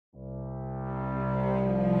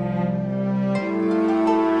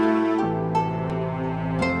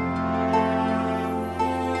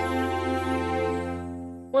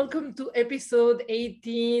welcome to episode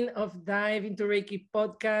 18 of Dive Into Reiki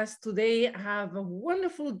podcast. Today I have a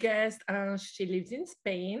wonderful guest. She lives in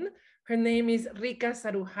Spain. Her name is Rika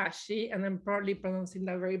Saruhashi, and I'm probably pronouncing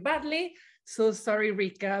that very badly. So sorry,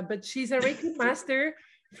 Rika, but she's a Reiki master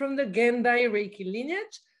from the Gendai Reiki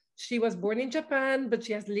lineage. She was born in Japan, but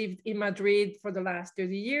she has lived in Madrid for the last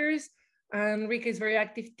 30 years. And Rika is very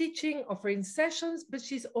active teaching, offering sessions, but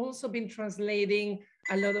she's also been translating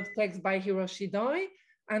a lot of text by Hiroshi Doi,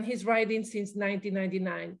 and he's writing since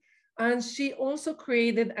 1999. And she also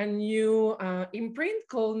created a new imprint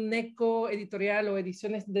called Neko Editorial or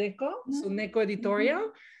Ediciones Neko, so Neko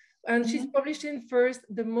Editorial. And she's publishing first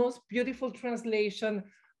the most beautiful translation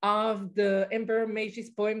of the Emperor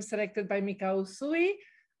Meiji's poem selected by Mikao Usui,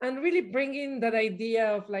 and really bringing that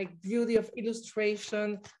idea of like beauty of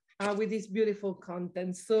illustration with this beautiful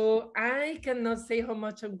content. So I cannot say how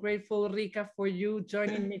much I'm grateful, Rika, for you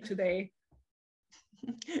joining me today.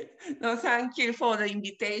 No, thank you for the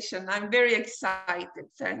invitation. I'm very excited.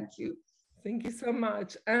 Thank you. Thank you so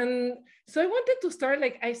much. And so I wanted to start,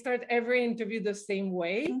 like I start every interview the same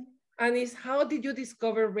way. And is how did you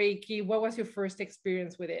discover Reiki? What was your first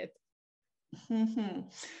experience with it?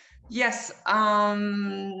 Yes. How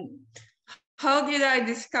did I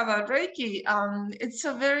discover Reiki? It's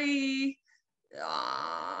a very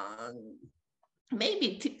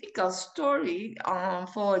maybe typical story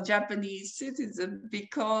for a Japanese citizen,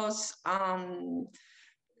 because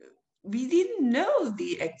we didn't know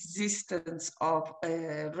the existence of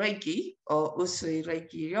Reiki or Usui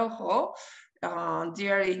Reiki Ryoho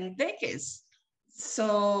during decades.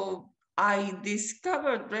 So I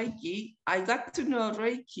discovered Reiki. I got to know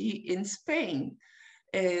Reiki in Spain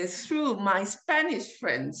through my Spanish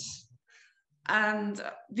friends. And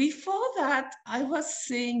before that, I was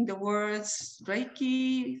seeing the words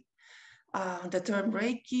Reiki, the term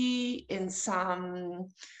Reiki in some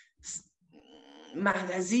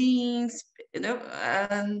magazines,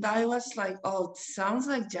 and I was like, oh, it sounds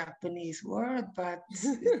like Japanese word, but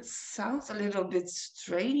it sounds a little bit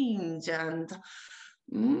strange. And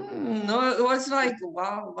no, it was like,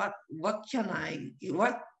 wow, what can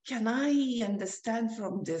I understand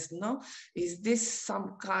from this? No, is this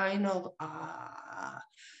some kind of a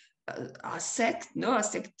sect, no, a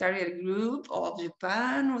sectarian group of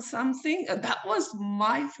Japan or something? And that was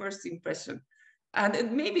my first impression.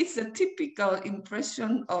 And maybe it's a typical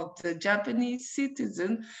impression of the Japanese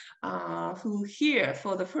citizen who hear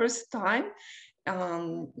for the first time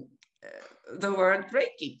the word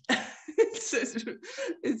Reiki.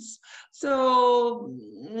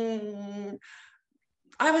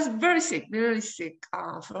 I was very sick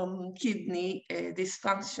from kidney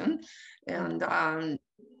dysfunction, and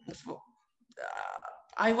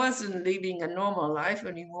I wasn't living a normal life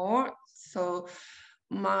anymore. So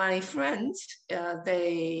my friends,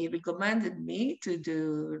 they recommended me to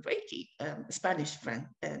do Reiki, Spanish friend,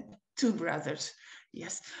 and two brothers,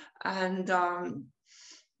 yes. And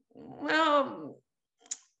well,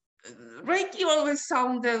 Reiki always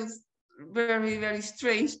sounded very, very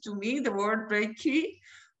strange to me, the word Reiki,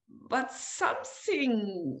 but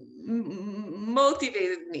something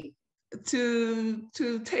motivated me to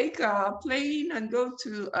take a plane and go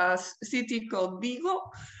to a city called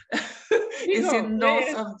Vigo. It's in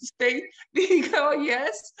north of Spain. Vigo,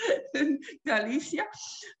 yes, Galicia.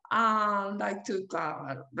 And I took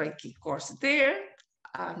a Reiki course there,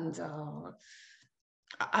 and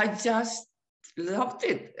I just loved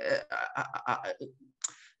it.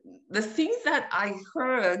 The things that I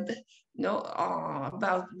heard,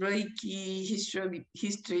 about Reiki,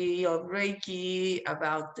 history of Reiki,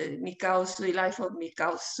 about the Mikao Usui, life of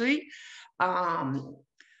Mikao Usui,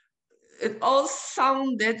 it all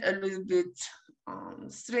sounded a little bit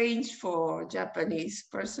strange for Japanese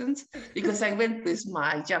persons, because I went with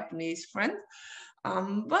my Japanese friend,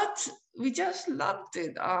 but we just loved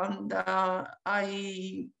it. And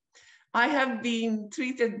I have been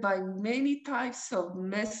treated by many types of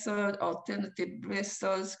method, alternative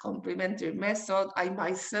methods, complementary method. I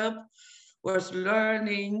myself was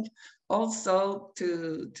learning also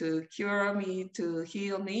to cure me, to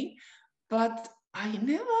heal me, but I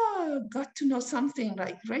never got to know something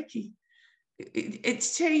like Reiki. It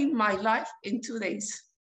changed my life in 2 days.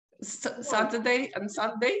 Saturday and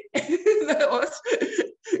Sunday. That was,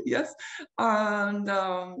 yes. And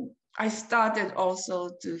I started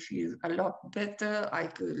also to feel a lot better. I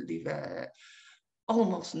could live a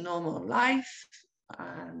almost normal life.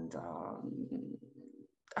 And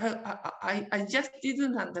I just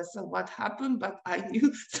didn't understand what happened, but I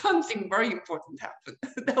knew something very important happened.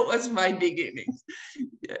 That was my beginning.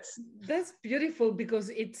 Yes. That's beautiful, because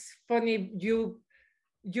it's funny. You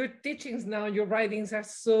your teachings now, your writings are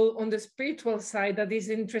so on the spiritual side that it's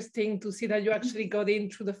interesting to see that you actually got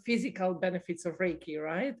into the physical benefits of Reiki,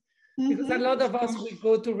 right? Because a lot of Of us, we course.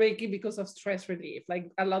 go to Reiki because of stress relief,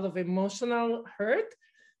 like a lot of emotional hurt.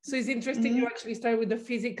 So it's interesting you Mhm, actually start with the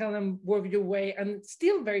physical and work your way, and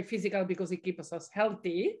still very physical because it keeps us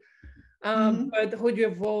healthy. mhm. But how you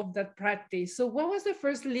evolve that practice. So what was the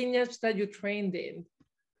first lineage that you trained in?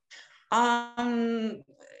 Um,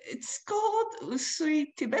 it's called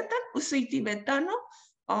Usui Tibetan, Usui Tibetano.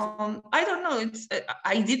 I don't know.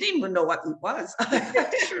 I didn't even know what it was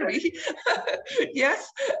actually. Yes,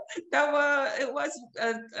 that was it was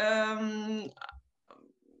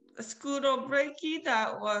a school of Reiki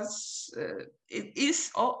that was it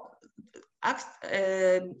is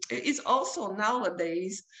it is also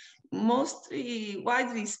nowadays mostly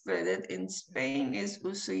widely spread in Spain is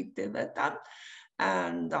Usui Tibetan,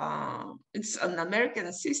 and it's an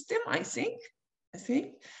American system, I think. I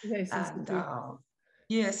think, Yes, and Institute.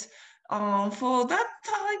 yes, for that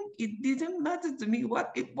time, it didn't matter to me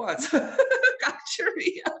what it was,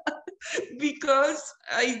 actually, because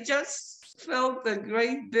I just felt the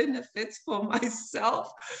great benefits for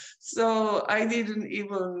myself. So I didn't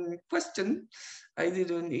even question, I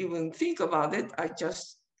didn't even think about it. I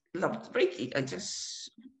just loved Reiki. I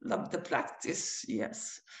just loved the practice.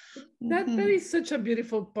 Yes. That Mhm. is such a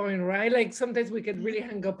beautiful point, right? Like sometimes we get really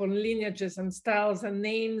hung up on lineages and styles and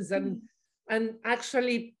names, and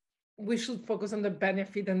actually we should focus on the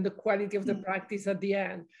benefit and the quality of the practice at the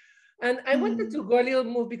end. And I wanted Mhm. to go a little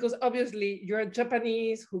move because obviously you're a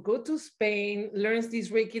Japanese who go to Spain, learns this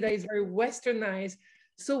Reiki that is very westernized.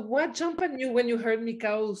 So what jumped on you when you heard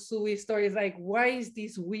Mikao Usui stories like why is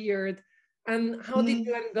this weird? And how did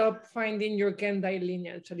you Mhm. end up finding your Gendai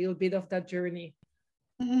lineage? A little bit of that journey.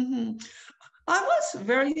 Mhm. I was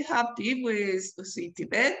very happy with Usi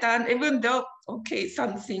Tibet, and even though, okay,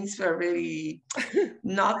 some things were really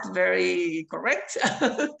not very correct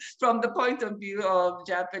from the point of view of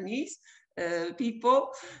Japanese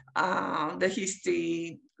people, the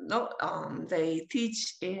history, no, they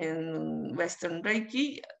teach in Western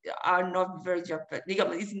Reiki are not very Japanese,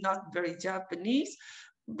 it's not very Japanese,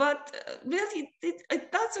 but really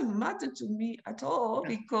it doesn't matter to me at all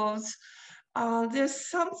because there's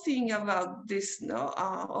something about this, no,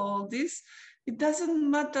 all this. It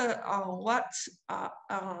doesn't matter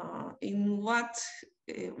in what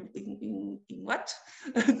in what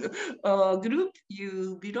group you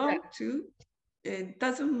Yeah. belong to. It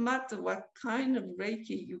doesn't matter what kind of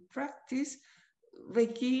Reiki you practice.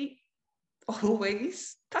 Reiki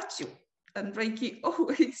always touch you, and Reiki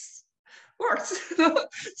always works.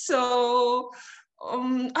 So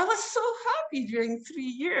I was so happy during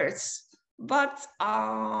 3 years. But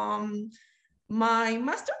my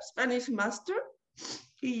master, Spanish master,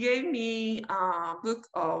 he gave me a book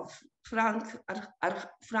of Frank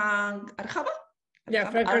Arjaba, Yeah,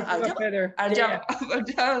 Frankfurt Arjaba, better. Yeah, yeah. Arjaba,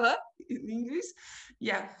 Arjaba in English.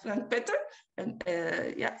 Yeah, Frank Peter, and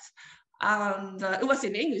yes, and it was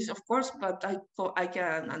in English, of course, but I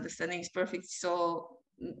can understand English perfect. So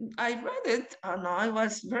I read it, and I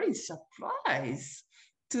was very surprised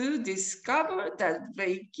to discover that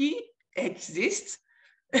Reiki exists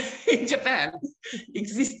in Japan,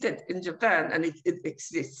 existed in Japan, and it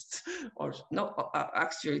exists, or no,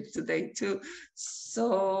 actually today too.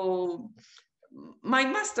 So my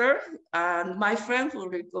master and my friend who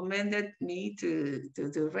recommended me to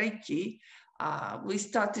do Reiki, we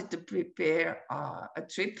started to prepare a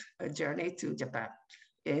trip, a journey to Japan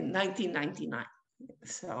in 1999.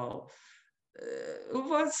 So it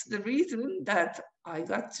was the reason that I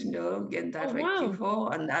got to know Gendai Oh, Reiki wow. Ho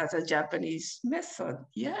and as a Japanese method.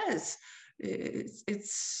 Yes,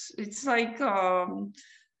 it's like um,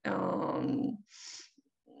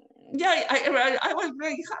 yeah, I was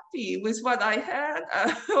very happy with what I had.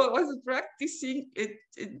 I was practicing it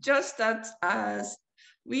just that as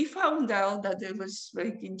we found out that there was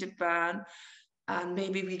Reiki in Japan, and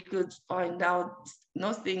maybe we could find out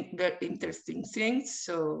nothing very interesting things.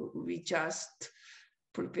 So we just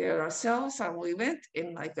prepared ourselves and we went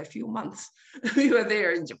in like a few months. We were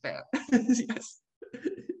there in Japan. Yes.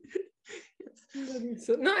 That is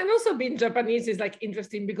so, no, and also being Japanese is like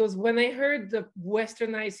interesting because when I heard the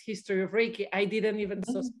westernized history of Reiki, I didn't even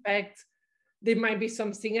suspect there might be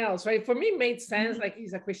something else, right? For me, it made sense. Like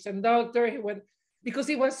he's a Christian doctor. He went because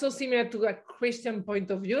it was so similar to a Christian point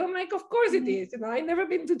of view. I'm like, of course it is. You know, I never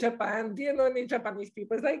been to Japan. Do you know any Japanese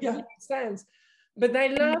people? It's like it Yeah. makes sense. But I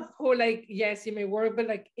love how, like, yes, it may work, but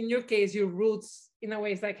like in your case, your roots in a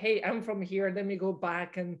way is like, hey, I'm from here. Let me go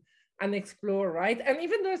back and explore, right? And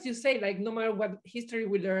even though, as you say, like no matter what history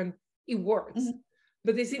we learn, it works. Mhm.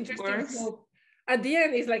 But it's It interesting works. how at the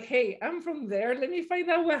end, it's like, hey, I'm from there. Let me find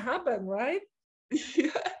out what happened, right?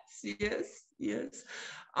 Yes.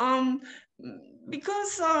 Um,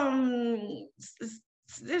 because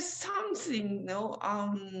there's something,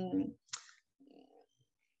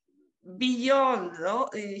 beyond,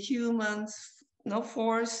 humans,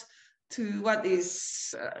 force to what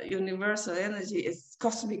is universal energy, is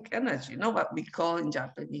cosmic energy, what we call in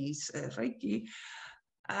Japanese Reiki.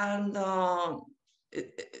 And no,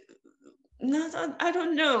 I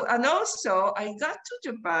don't know. And also, I got to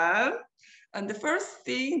Japan, and the first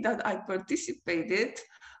thing that I participated,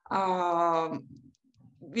 um,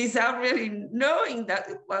 without really knowing that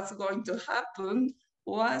it was going to happen,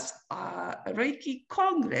 was a Reiki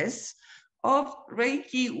Congress of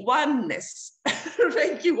Reiki Oneness.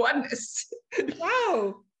 Reiki Oneness.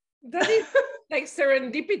 Wow, that is like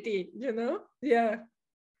serendipity, Yeah.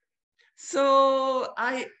 So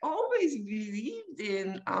I always believed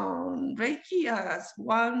in Reiki as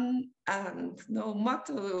one, and no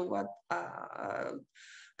matter what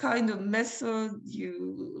kind of method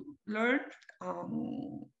you learn,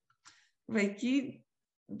 Reiki,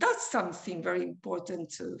 that's something very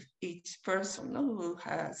important to each person who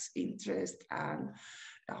has interest and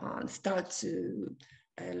start to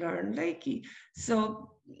learn Reiki.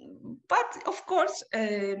 So, but of course,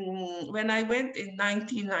 when I went in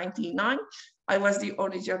 1999, I was the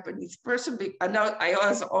only Japanese person, and I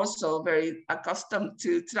was also very accustomed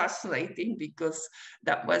to translating because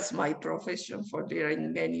that was my profession for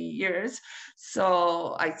during many years.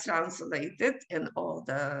 So I translated in all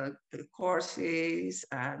the courses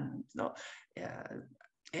and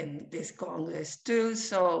in this Congress too.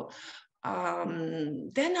 So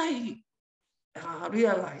then I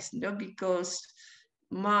realized, because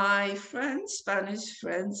my friends, Spanish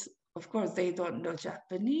friends, of course, they don't know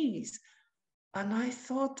Japanese. And I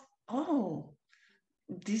thought, oh,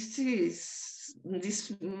 this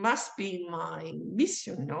must be my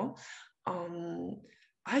mission, no?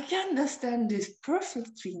 I can understand this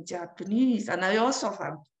perfectly in Japanese. And I also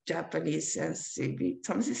have Japanese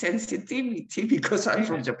sensitivity because I'm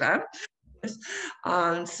from Japan.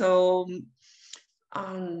 And so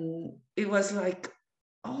it was like,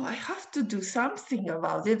 oh, I have to do something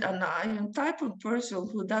about it. And I am type of person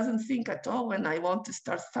who doesn't think at all when I want to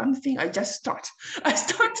start something. I just start. I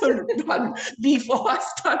start to run before I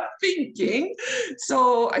start thinking.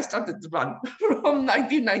 So I started to run from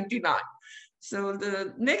 1999. So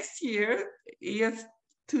the next year,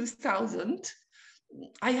 2000,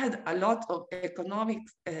 I had a lot of economic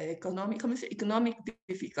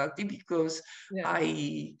difficulty because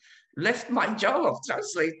I left my job of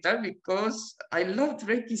translator because I loved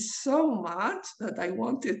Reiki so much that I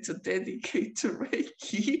wanted to dedicate to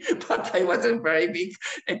Reiki, but I was a very big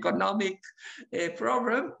economic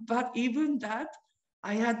problem. But even that,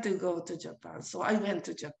 I had to go to Japan. So I went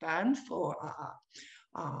to Japan for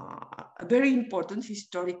a very important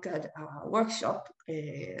historical workshop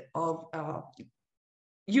of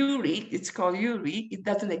Yuri. It's called Yuri. It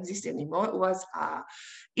doesn't exist anymore. It was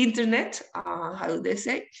internet, how do they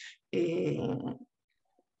say?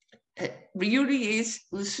 Yuri is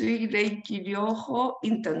Usui Reiki Ryoho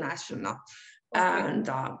International. Okay. And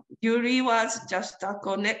Yuri was just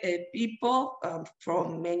people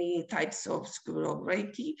from many types of school of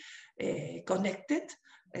Reiki connected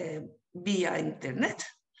via internet.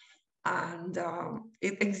 And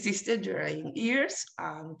it existed during years,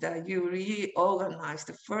 and Yuri organized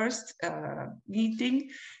the first meeting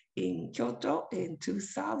in Kyoto in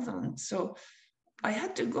 2000. So I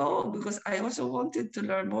had to go because I also wanted to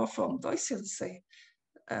learn more from Doi Sensei.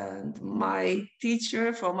 And my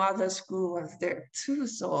teacher from other school was there too,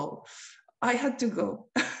 so I had to go.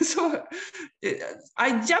 So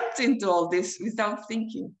I jumped into all this without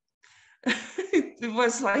thinking. It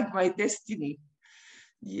was like my destiny.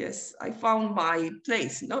 Yes, I found my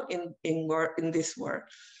place, in this world.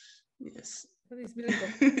 Yes. That is beautiful.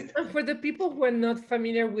 And for the people who are not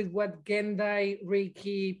familiar with what Gendai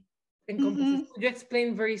Reiki encompasses, could you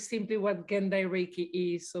explain very simply what Gendai Reiki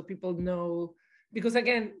is so people know? Because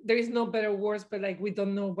again, there is no better words, but like we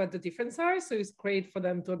don't know what the difference are, so it's great for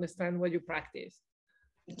them to understand what you practice.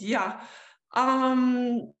 Yeah.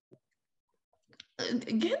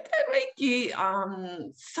 Gendai Reiki,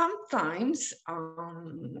 sometimes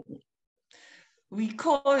we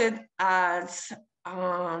call it as,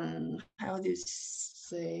 how do you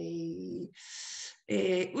say,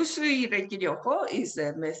 Usui Reiki Ryoho is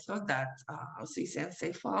a method that Usui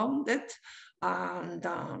Sensei founded, and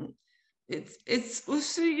it's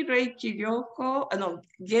Usui Reiki Ryoko, no,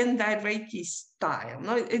 Gendai Reiki style.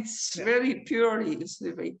 No, it's very purely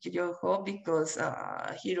Usui Reiki Ryoko because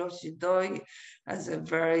Hiroshi Doi has a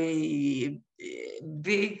very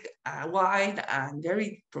big, wide, and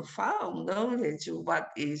very profound knowledge of what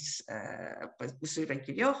is Usui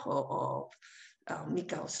Reiki Ryoko of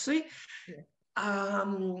Mikao Usui.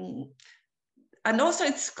 And also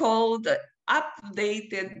it's called the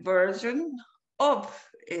updated version of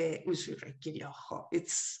Usui Reiki Ryoho.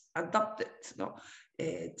 It's adopted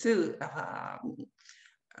to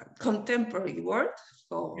contemporary world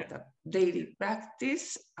for the daily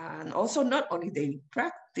practice, and also not only daily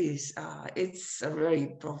practice, it's a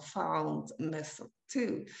very profound method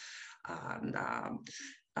too. And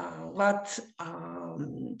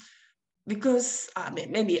because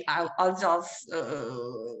maybe I'll just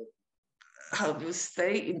how do you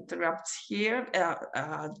say, interrupts here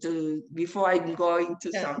before I'm going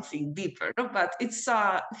to something deeper. No? But it's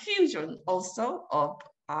a fusion also of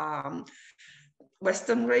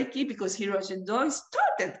Western Reiki, because Hiroshi Doi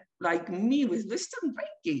started like me with Western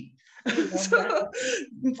Reiki. So,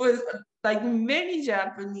 like many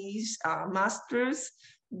Japanese masters,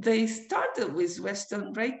 they started with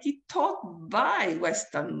Western Reiki taught by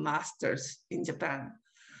Western masters in Japan.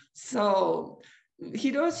 So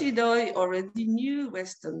Hiroshi Doi already knew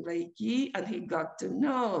Western Reiki, and he got to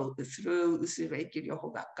know through Usui Reiki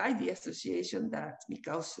Ryoho Gakkai, the association that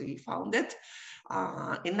Mikao Usui founded.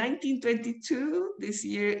 In 1922, this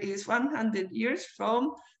year is 100 years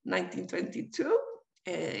from 1922,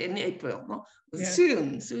 in April. No?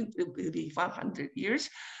 Soon it will be 100 years.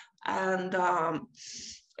 And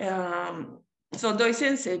so Doi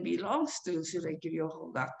Sensei belongs to Usui Reiki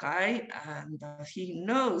Ryoho Gakkai, and he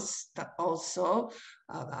knows that also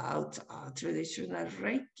about traditional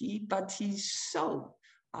Reiki, but he saw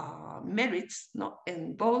merits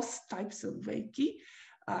in both types of Reiki.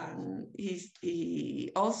 And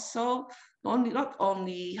he also not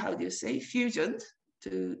only, how do you say, fusioned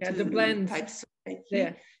to the blend types of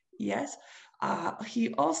Reiki. Yes,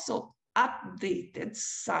 he also updated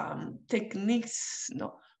some techniques,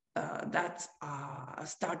 that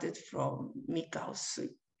started from Mikao Usui.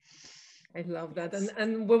 I love that.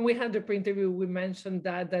 And when we had the pre-interview, we mentioned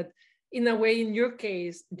that in a way, in your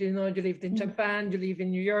case, you lived in Japan, you live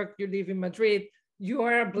in New York, you live in Madrid, you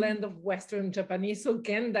are a blend of Western Japanese. So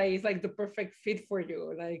Gendai is like the perfect fit for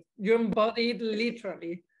you. Like you embody it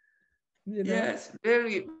literally. Yes,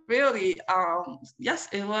 very, really. Yes,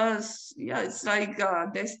 it was. Yeah, it's like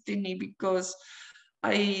destiny, because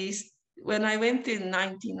when I went in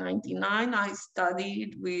 1999, I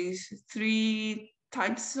studied with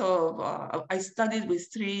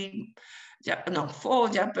four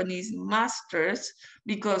Japanese masters,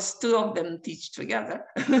 because two of them teach together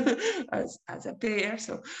as a pair.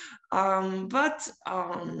 So, but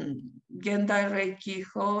Gendai Reiki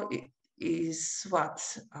Ho is what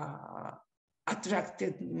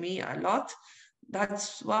attracted me a lot.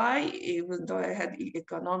 That's why, even though I had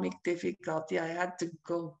economic difficulty, I had to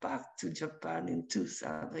go back to Japan in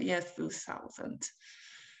 2000. Yes, 2000.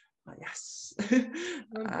 Yes.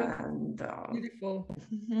 And beautiful.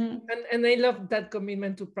 And I love that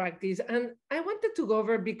commitment to practice. And I wanted to go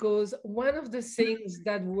over, because one of the things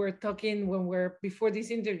that we're talking before this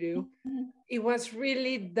interview, it was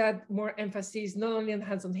really that more emphasis not only on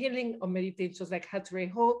hands-on healing or meditations like Hatha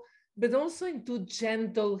Ho, but also into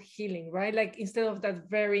gentle healing, right? Like instead of that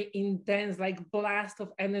very intense, like blast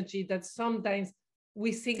of energy that sometimes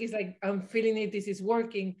we think is like, I'm feeling it, this is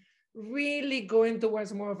working, really going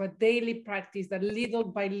towards more of a daily practice that little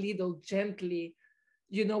by little, gently,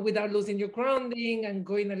 without losing your grounding and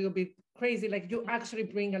going a little bit crazy, like you actually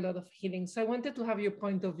bring a lot of healing. So I wanted to have your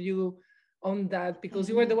point of view on that, because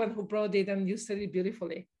you were the one who brought it and you said it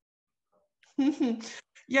beautifully.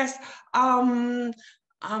 Yes.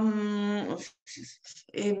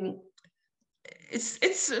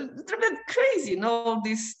 It's a little bit crazy,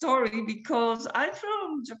 this story, because I'm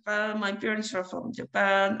from Japan. My parents are from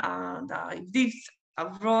Japan, and I lived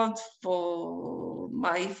abroad for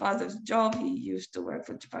my father's job. He used to work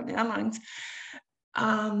for Japan Airlines.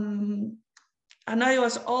 And I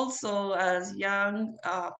was also, as a young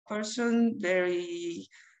person, very,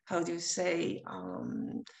 how do you say,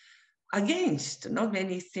 against not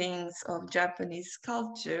many things of Japanese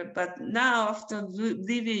culture. But now, after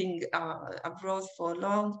living abroad for a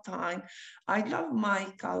long time, I love my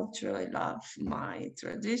culture, I love my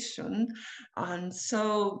tradition. And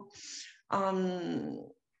so,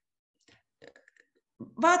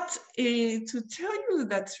 but to tell you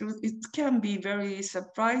the truth, it can be very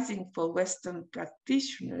surprising for Western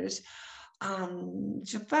practitioners.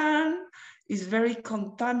 Japan is very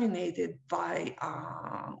contaminated by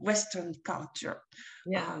Western culture.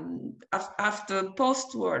 Yeah. After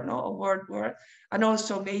post-war, no, World War, and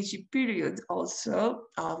also Meiji period, also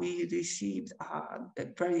we received a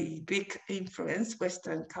very big influence,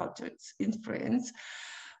 Western culture's influence.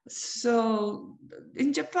 So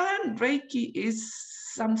in Japan, Reiki is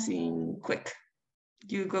something quick.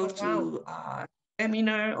 You go Oh, wow. to a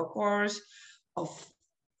seminar or course of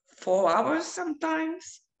 4 hours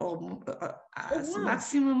sometimes, or Oh, as wow.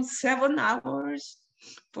 maximum 7 hours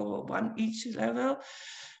for one each level,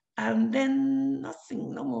 and then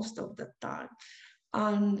nothing, no, most of the time.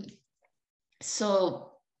 And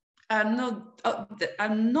so, and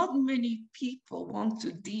not many people want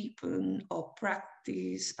to deepen or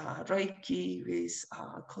practice Reiki with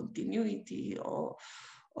continuity or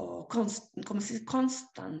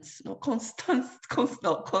constance, no, constantly,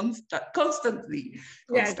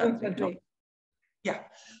 Yeah, constantly, no, constantly. yeah.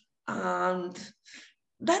 And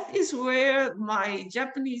that is where my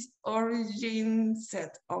Japanese origin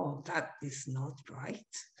said, oh, that is not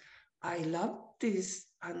right. I love this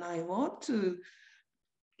and I want to,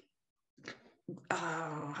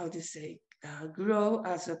 how do you say, grow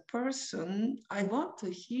as a person. I want to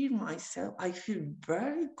heal myself. I feel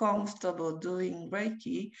very comfortable doing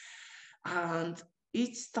Reiki. And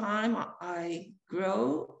each time I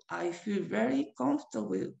grow, I feel very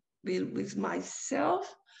comfortable with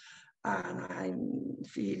myself. And I'm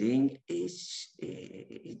feeling each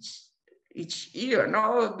year,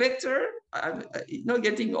 no, better. I'm not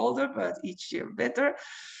getting older, but each year better.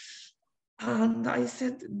 And I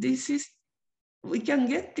said, we can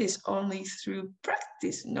get this only through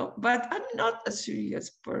practice, no? But I'm not a serious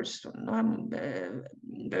person. I'm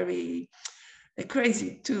very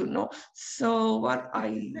crazy too, no? So what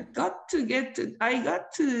I got to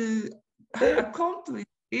accomplish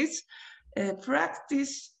is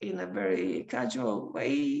practice in a very casual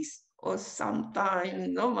ways, or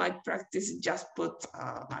sometimes, my practice just put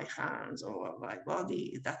my hands over my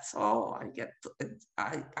body. That's all.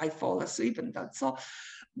 I fall asleep, and that's all.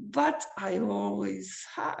 But I always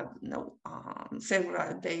have,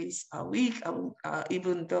 several days a week,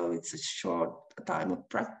 even though it's a short time of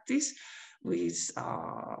practice with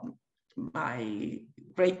my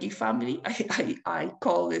Reiki family. I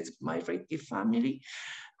call it my Reiki family.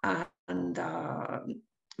 And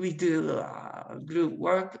we do group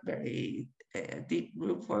work, very deep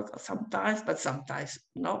group work sometimes, but sometimes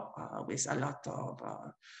no, with a lot of,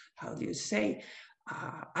 how do you say,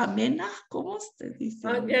 amena, ¿cómo se dice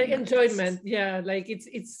Yeah, amena? enjoyment. Yeah, like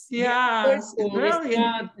it's yeah, Yes, joyful. It's really.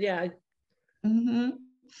 not, yeah. Mm-hmm.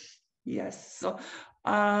 Yes. So,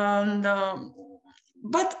 and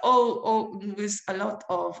but all with a lot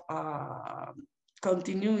of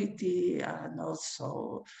continuity, and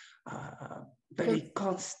also very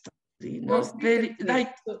constant, very Consistency.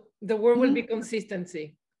 like, So the word will be mhm.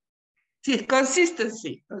 consistency. See,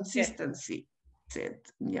 consistency, Yeah. consistency. Said,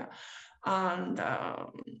 yeah, and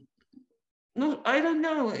no, I don't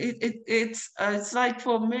know. It's like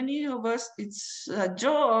for many of us, it's a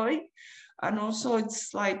joy, and also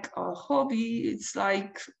it's like a hobby. It's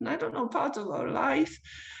like, I don't know, part of our life,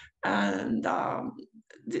 and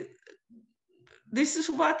th- this is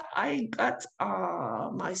what I got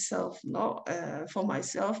myself, no, for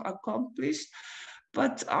myself accomplished.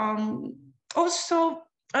 But also,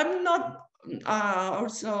 I'm not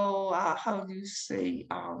also, how do you say,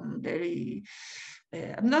 very,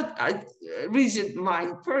 I'm not a rigid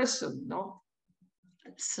mind person, no.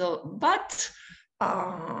 So, but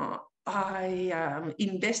I am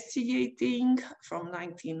investigating from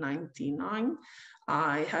 1999.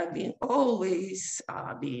 I have been always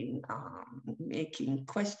been making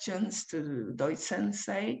questions to Doi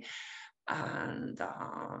Sensei, and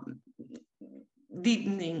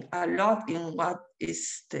deepening a lot in what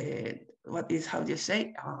is, how do you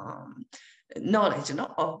say, knowledge,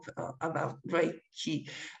 of about Reiki,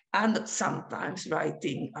 and sometimes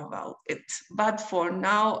writing about it. But for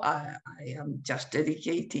now, I am just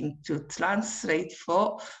dedicating to translate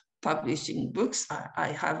for publishing books. I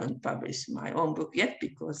haven't published my own book yet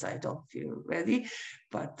because I don't feel ready,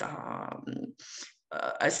 but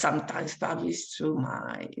I sometimes publish through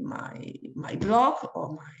my blog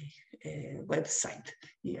or my website.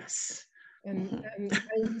 Yes. And, Mhm. and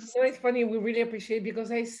it's funny, we really appreciate,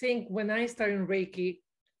 because I think when I started in Reiki,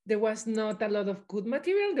 there was not a lot of good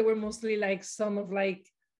material. There were mostly like some of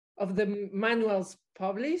the manuals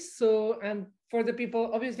published. So, and for the people,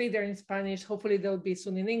 obviously they're in Spanish, hopefully they'll be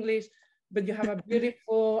soon in English, but you have a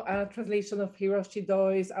beautiful translation of Hiroshi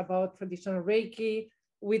Doi's about traditional Reiki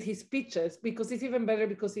with his pictures, because it's even better,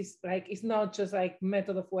 because it's like, it's not just like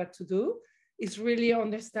method of what to do. is really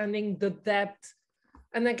understanding the depth.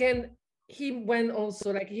 And again, he went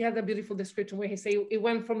also, like, he had a beautiful description where he said it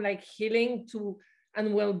went from like healing to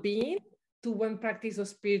and well-being to one practice of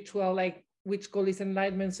spiritual, like, which call is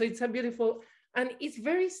enlightenment. So it's a beautiful, and it's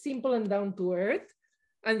very simple and down to earth.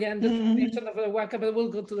 And yeah, and the translation of the waka, but we'll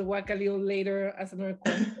go to the waka a little later as another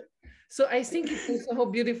question. So I think it's also how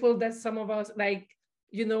beautiful that some of us, like,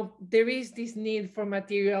 you know, there is this need for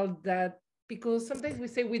material that, because sometimes we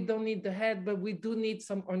say we don't need the head, but we do need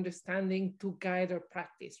some understanding to guide our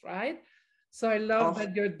practice, right? So I love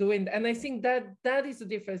that you're doing that. And I think that that is the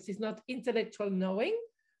difference. It's not intellectual knowing,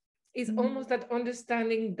 it's almost that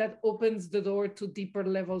understanding that opens the door to deeper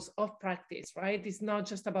levels of practice, right? It's not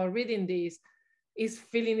just about reading this, it's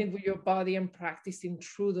feeling it with your body and practicing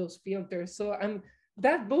through those filters. So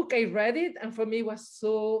that book, I read it, and for me it was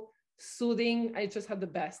so soothing. I just had the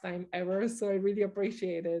best time ever. So I really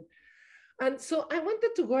appreciate it. And so I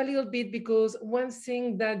wanted to go a little bit, because one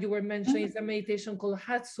thing that you were mentioning is a meditation called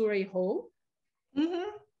Hatsure Ho.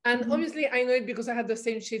 And obviously I know it because I had the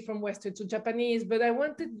same shift from Western to Japanese, but I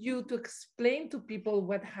wanted you to explain to people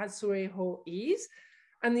what Hatsure Ho is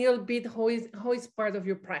and a little bit how is part of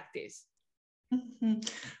your practice.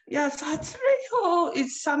 Yes, Hatsure Ho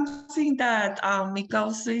is something that Mikao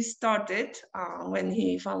Usui started when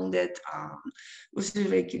he founded Usui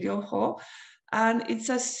Reiki Ho. And it's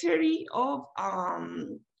a series of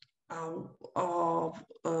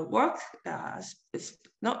work,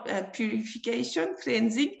 purification,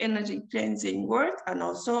 cleansing, energy cleansing work, and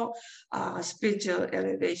also spiritual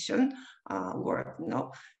elevation work.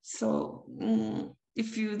 So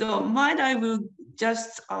if you don't mind, I will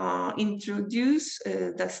just introduce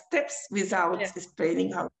the steps without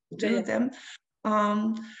explaining how to do them.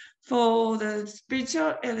 For the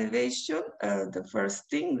spiritual elevation, the first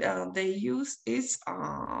thing they use is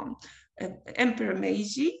Emperor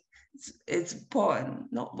Meiji. It's poem,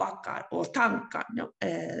 not waka or tanka.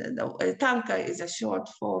 Tanka is a short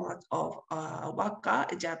format of waka,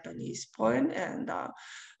 a Japanese poem, and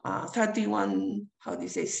 31,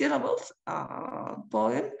 syllables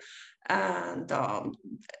poem. And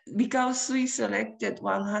because we selected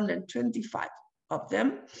 125 of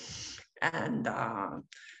them, and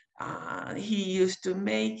he used to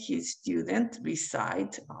make his student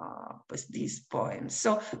recite these poems.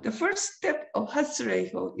 So the first step of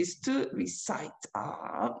Hatsure Ho is to recite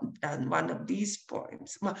one of these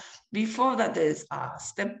poems. Before that, there's a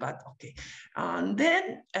step, but okay. And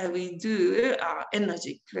then we do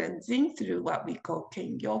energy cleansing through what we call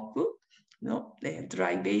Kengyoku.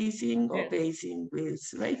 Dry basing or basing with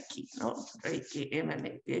Reiki, Reiki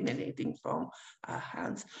emanating from our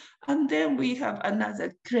hands. And then we have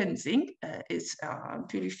another cleansing, it's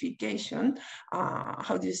purification.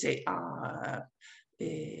 How do you say?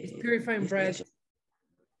 It's purifying breath.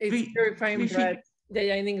 It's purifying breath.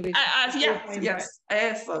 Yeah, in English.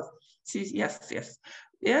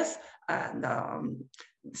 Yes. And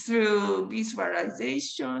through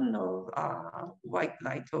visualization of white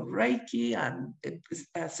light of Reiki and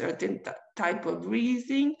a certain type of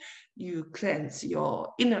breathing, you cleanse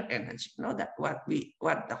your inner energy. That what the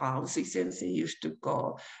Usui Sensei used to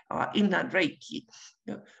call inner Reiki.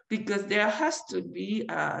 Because there has to be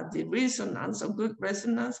the resonance, a good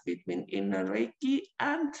resonance between inner Reiki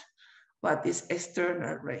and what is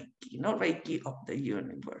external Reiki, Reiki of the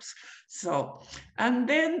universe. So, and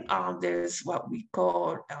then there's what we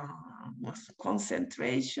call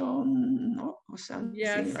concentration, or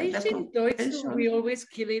something like that. Doitsu, we always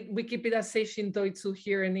we keep it as Seishin Doitsu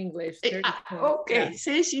here in English. Okay,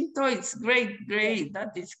 Seishin Doitsu, great,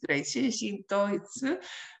 that is great. Seishin Doitsu,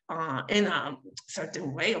 in a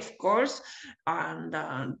certain way, of course, and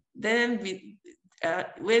then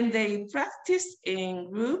when they practice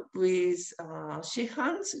in group with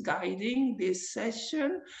Shihans guiding this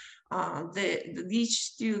session,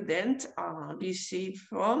 each student receive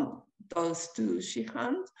from those two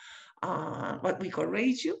Shihans what we call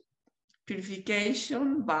Reiju,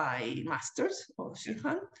 purification by masters or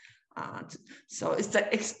Shihan. So it's the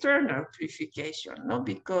external purification,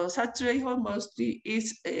 because Hatsure Ho mostly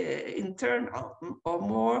is internal or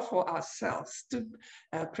more for ourselves, to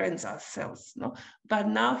cleanse ourselves. But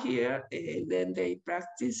now here, when they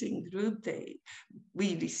practice in group,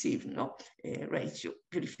 we receive Reiju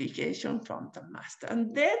purification from the master.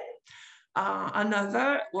 And then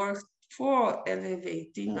another work for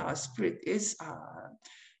elevating our spirit is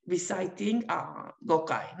reciting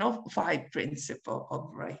Gokai, 5 principles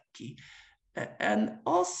of Reiki. And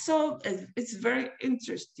also, it's very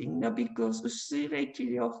interesting because Usui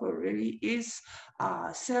Reiki Ho really is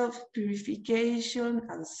self-purification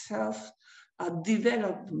and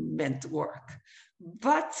self-development work.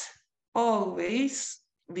 But always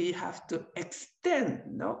we have to extend,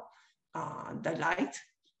 no, the light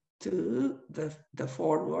to the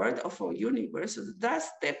forward of our universe. So that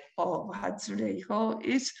step of Hatsureiho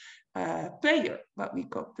is prayer, what we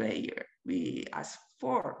call prayer. We ask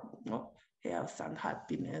for, no, health and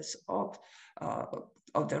happiness uh,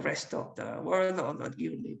 of the rest of the world, of the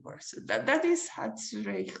universe. That is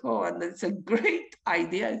Hatsureiho, and it's a great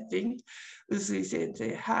idea, I think, Usui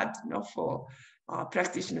Sensei had, no, for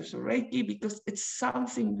practitioners of Reiki, because it's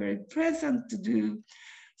something very present to do,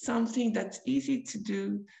 something that's easy to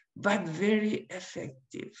do, but very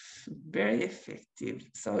effective, very effective.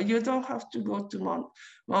 So you don't have to go to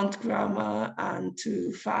Mount Grama and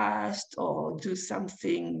to fast or do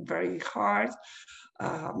something very hard.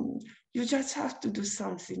 You just have to do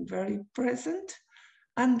something very present,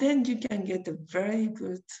 and then you can get a very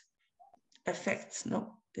good effects,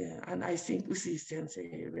 no? And I think Usui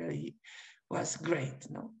Sensei really was great,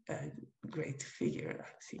 no? A great figure,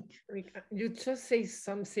 I think. You just say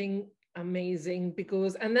something amazing,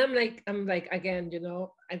 because, and I'm like, again,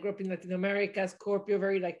 I grew up in Latin America, Scorpio,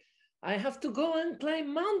 very like, I have to go and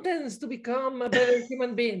climb mountains to become a better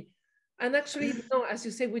human being. And actually, no, as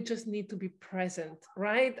you say, we just need to be present,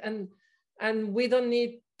 right? And we don't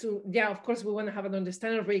need to, yeah, of course, we want to have an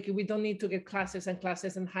understanding of Reiki. We don't need to get classes and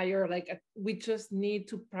classes and hire, we just need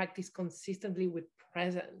to practice consistently with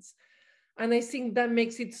presence. And I think that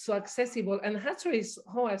makes it so accessible. And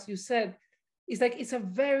Hatsureiho, as you said,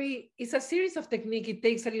 it's a series of technique. It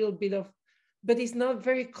takes a little bit of, but it's not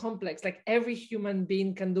very complex. Like every human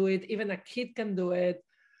being can do it. Even a kid can do it.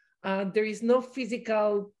 There is no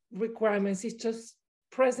physical requirements. It's just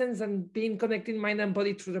presence and being connecting mind and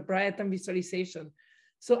body through the breath and visualization.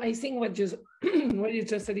 So I think what you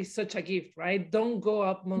just said is such a gift, right? Don't go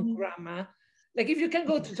up Mount Grama. Like if you can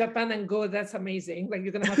go to Japan and go, that's amazing. Like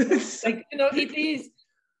you're gonna have it is,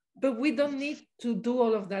 but we don't need to do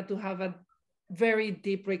all of that to have a very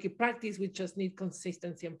deep Reiki practice. We just need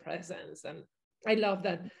consistency and presence. And I love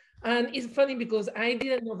that. And it's funny because I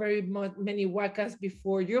didn't know many wakas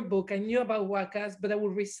before your book. I knew about wakas, but I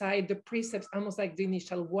would recite the precepts almost like the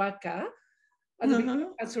initial waka at the beginning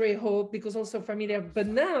of Hatsureiho, because also familiar. But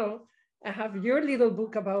now I have your little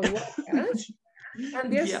book about wakas.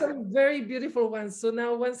 And there's some very beautiful ones. So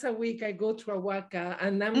now once a week I go to a waka,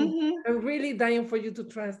 and I'm really dying for you to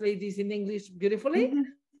translate this in English beautifully,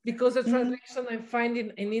 because the translation I'm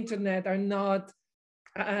finding in internet are not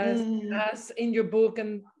as in your book.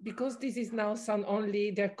 And because this is now sound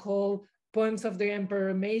only, they're called Poems of the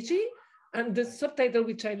Emperor Meiji. And the subtitle,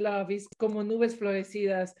 which I love, is Como Nubes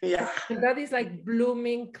Florecidas. Yeah. And that is like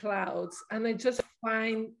blooming clouds. And I just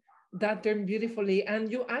find that term beautifully. And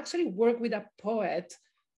you actually work with a poet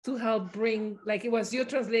to help bring, like it was you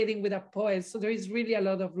translating with a poet. So there is really a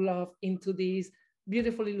lot of love into these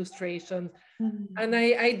beautiful illustrations. And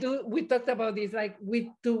we talked about this, like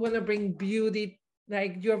we do want to bring beauty,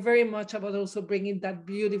 like you're very much about also bringing that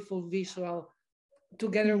beautiful visual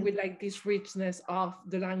together with like this richness of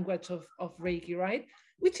the language of Reiki, right?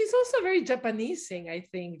 Which is also a very Japanese thing, I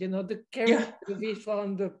think, the carrying the visual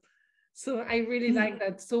and the, so I really like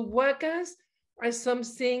that. So wakas are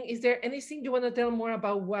something, is there anything you want to tell more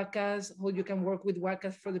about wakas, how you can work with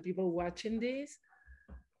wakas for the people watching this?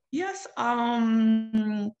 Yes,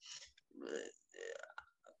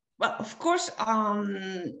 well, of course,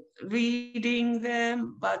 reading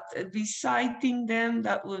them, but reciting them,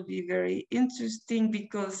 that will be very interesting,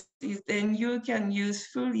 because then you can use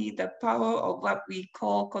fully the power of what we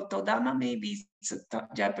call kotodama. Maybe it's a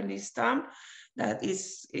Japanese term that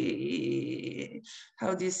is,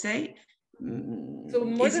 how do you say? So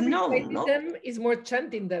more Is than known, reciting them is more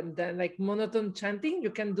chanting them than like monotone chanting.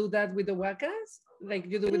 You can do that with the wakas, like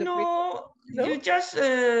you do with no, no? you just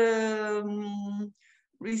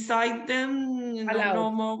recite them in a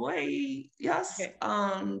normal way. Yes, Okay.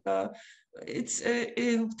 and it's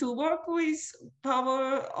to work with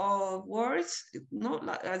power of words, not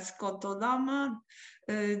like as kotodama.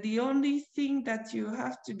 The only thing that you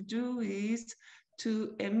have to do is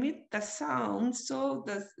to emit the sound, so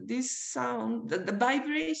that this sound, the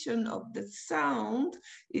vibration of the sound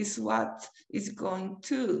is what is going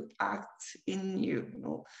to act in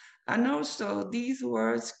you, And also these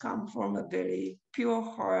words come from a very pure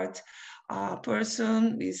heart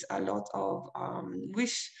person with a lot of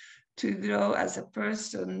wish to grow as a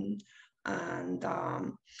person. And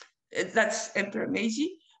that's Emperor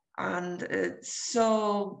Meiji. And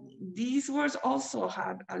so these words also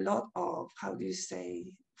had a lot of, how do you say,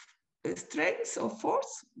 strength or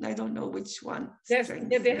force? I don't know which one. Yes,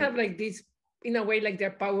 Strength, yeah, they have like this, in a way, like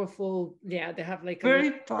they're powerful. Yeah, they have like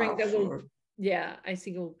very strength that will, powerful. yeah, I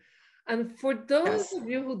think. And for those Yes. of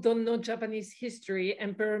you who don't know Japanese history,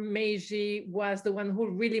 Emperor Meiji was the one who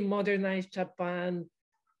really modernized Japan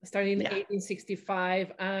starting in Yeah.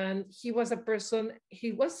 1865. And he was a person,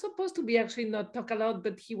 he was supposed to be actually not talk a lot,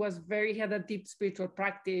 but he had a deep spiritual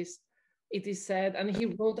practice, it is said. And he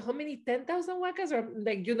wrote how many, 10,000 wakas? Or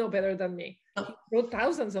like, you know better than me. He wrote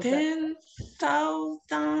thousands of them.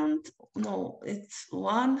 10,000, no, it's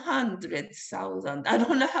 100,000. I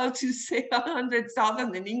don't know how to say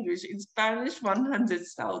 100,000 in English. In Spanish,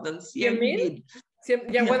 100,000. You Cien mean? mil.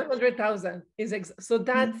 Yeah, Yeah. 100,000 is so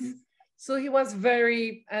that's Mhm. so he was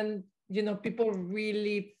very, and you know, people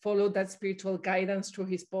really followed that spiritual guidance through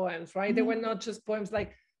his poems, right? They were Mhm. not just poems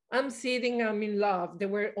like I'm sitting, I'm in love. They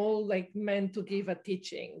were all like meant to give a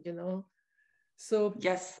teaching, you know. So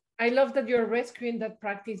Yes. I love that you're rescuing that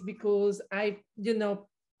practice because you know,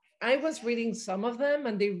 I was reading some of them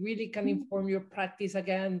and they really can inform your practice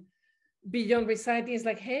again beyond reciting. It's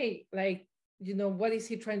like, hey, like, you know, what is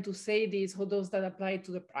he trying to say this? How does that apply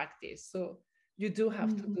to the practice? So you do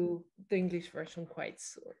have to Mhm. do the English version quite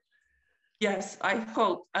soon. Yes, I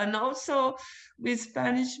hope. And also with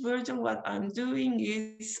Spanish version, what I'm doing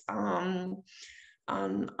is I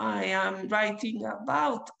am writing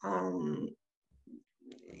about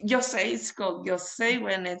Yosei. It's called Yosei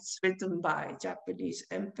when it's written by Japanese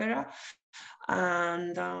emperor.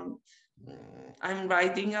 And I'm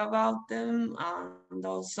writing about them. And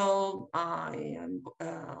also I am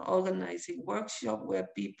organizing workshop where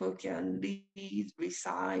people can read,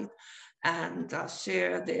 recite, and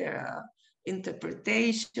share their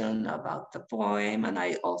interpretation about the poem. And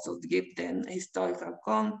I also give them historical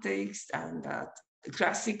context and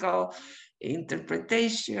classical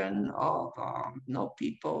interpretation of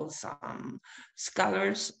people's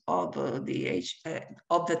scholars of the age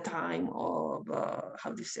of the time of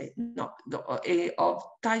how do you say, no, of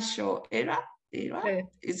Taisho era Yeah.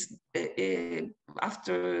 is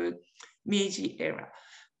after Meiji era.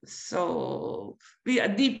 So we are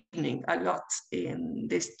deepening a lot in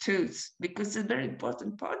these tools because it's a very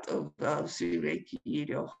important part of Reiki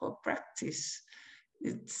Ryoho practice.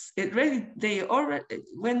 It really, they already,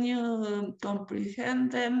 when you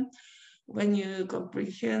comprehend them, when you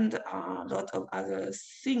comprehend a lot of other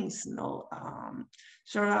things,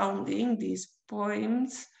 surrounding these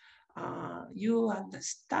poems, you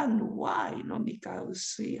understand why, Mikao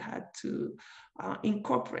Usui had to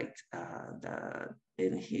incorporate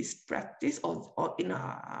in his practice or in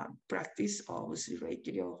a practice of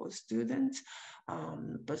Reiki Ryoho students,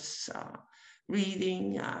 but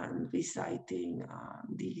reading and reciting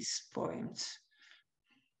these poems.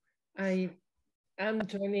 I am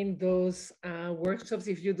joining those workshops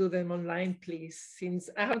if you do them online, please, since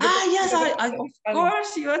I have the Yes, possibility I, to of study Spanish.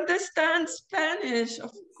 course, you understand Spanish,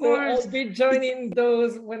 of So course. I'll be It's, joining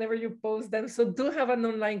those whenever you post them. So do have an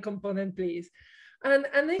online component, please. And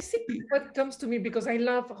I think what comes to me, because I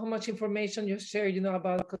love how much information you share, you know,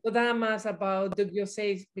 about kotodamas, about the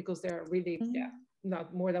gyoseis, because they're really, yeah,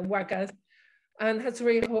 not more than wakas, and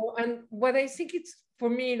Hatsureiho. And what I think it's for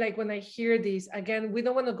me, like when I hear this, again, we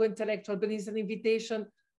don't want to go intellectual, but it's an invitation.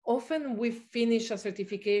 Often we finish a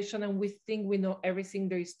certification and we think we know everything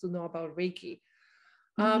there is to know about Reiki.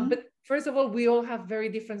 But first of all, we all have very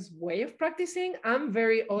different way of practicing. I'm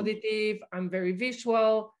very auditive. I'm very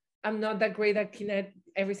visual. I'm not that great at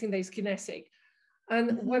everything that is kinetic.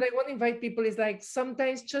 And what I want to invite people is like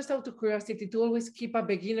sometimes just out of curiosity to always keep a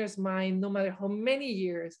beginner's mind, no matter how many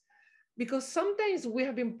years, because sometimes we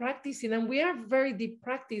have been practicing and we are very deep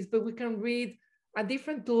practice, but we can read a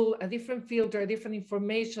different tool, a different filter, a different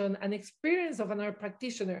information, an experience of another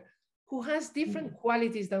practitioner who has different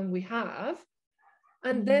qualities than we have.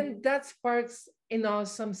 And then that sparks in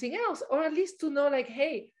us something else, or at least to know like,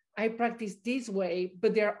 hey, I practice this way,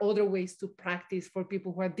 but there are other ways to practice for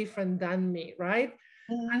people who are different than me, right?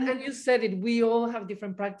 And you said it, we all have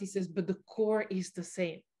different practices, but the core is the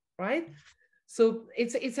same, right? So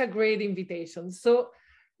it's a great invitation. So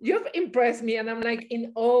you've impressed me, and I'm like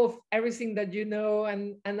in awe of everything that you know,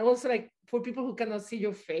 and also like for people who cannot see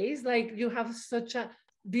your face, like you have such a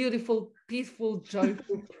beautiful, peaceful,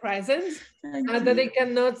 joyful presence Thank that they you.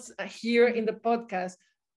 cannot hear in the podcast.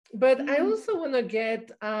 But I also want to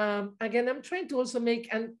get, again, I'm trying to also make,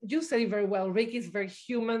 and you said it very well, Reiki is very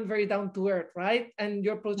human, very down to earth, right? And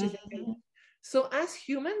your approach is, so as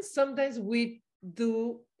humans, sometimes we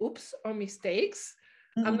do oops or mistakes.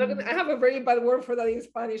 I'm not gonna, I have a very bad word for that in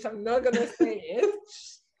Spanish. I'm not gonna say it.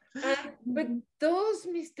 But those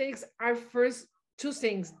mistakes are first two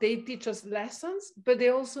things. They teach us lessons, but they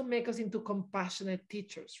also make us into compassionate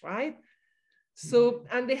teachers, right? So,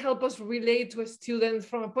 and they help us relate to students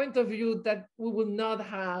from a point of view that we would not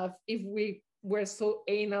have if we we're so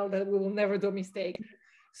anal that we will never do a mistake.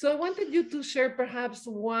 So I wanted you to share perhaps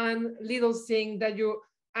one little thing that you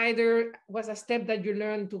either was a step that you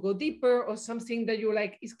learned to go deeper, or something that you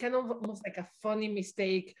like is kind of almost like a funny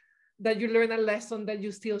mistake that you learn a lesson that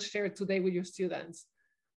you still share today with your students.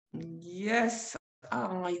 Yes,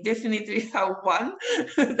 I definitely have one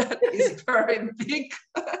that is very big.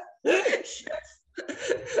 Yes.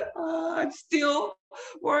 I'm still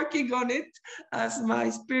working on it as my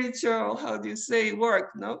spiritual, how do you say,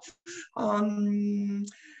 work, no?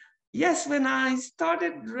 Yes, when I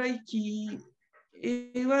started Reiki,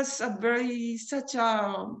 it was a very, such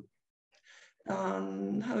a,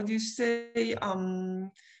 how do you say,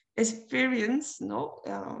 experience, no?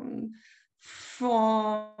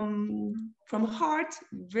 From heart,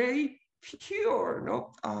 very pure,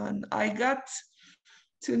 no? And I got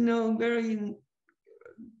to know very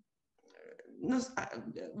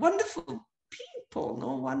wonderful people,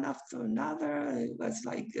 no, one after another. It was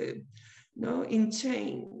like, no, in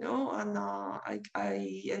chain, no, and I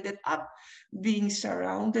ended up being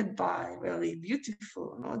surrounded by really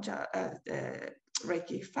beautiful, no,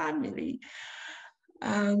 Reiki family,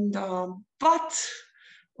 and but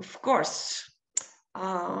of course,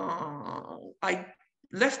 I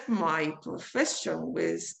left my profession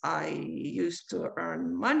with I used to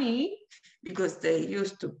earn money because they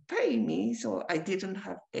used to pay me, so I didn't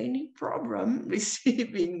have any problem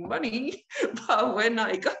receiving money. But when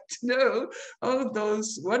I got to know all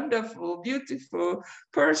those wonderful, beautiful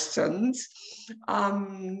persons,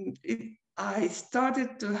 I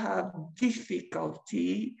started to have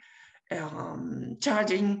difficulty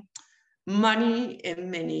charging money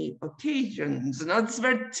in many occasions. And that's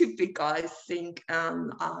very typical, I think,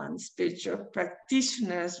 on spiritual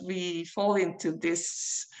practitioners. We fall into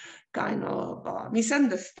this kind of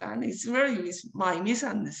misunderstanding. It's very my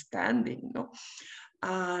misunderstanding, no?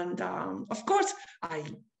 And of course, I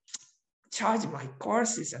charge my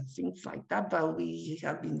courses and things like that, but we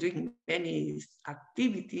have been doing many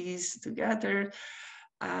activities together.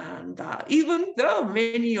 And even though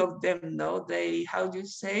many of them know, they, how do you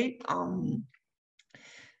say,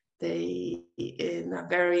 they in a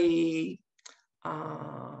very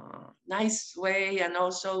nice way, and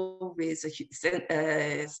also with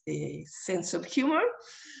a sense of humor.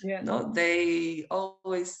 Yeah. No, they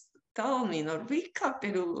always tell me, no, Rika,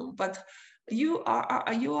 but you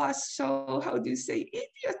are so, how do you say,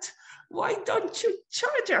 idiot. Why don't you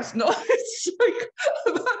charge us? No, it's like,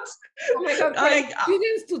 but Oh my God, for like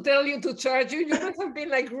students to tell you to charge you, you must have been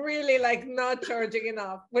like really like not charging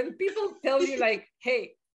enough. When people tell you like,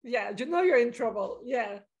 hey, yeah, you know you're in trouble.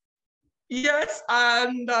 Yeah. Yes,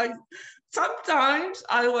 and sometimes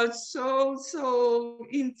I was so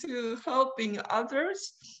into helping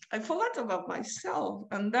others, I forgot about myself,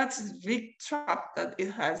 and that's a big trap that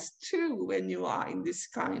it has too when you are in this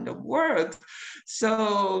kind of world.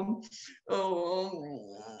 So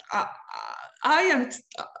I, I am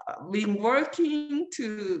been working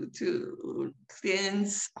to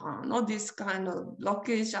cleanse not this kind of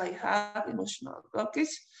blockage I have, emotional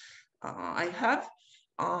blockage I have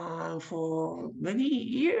for many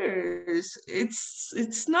years.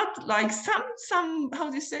 It's not like some how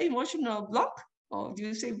do you say, emotional block, or do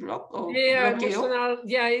you say block or Yeah, bloqueo? emotional.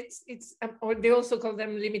 Yeah, it's or they also call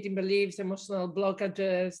them limiting beliefs, emotional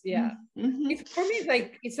blockages. Yeah. Mm-hmm. It's for me, it's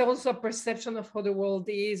like it's also a perception of how the world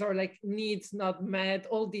is, or like needs not met,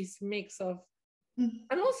 all these mix of.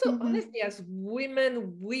 And also, Mm-hmm. honestly, as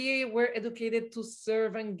women, we were educated to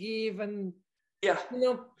serve and give, and Yeah.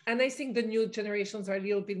 and I think the new generations are a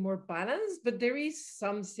little bit more balanced, but there is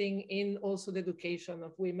something in also the education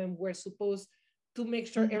of women. We're supposed to make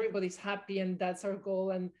sure everybody's happy, and that's our goal.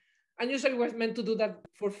 And usually we're meant to do that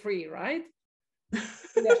for free, right?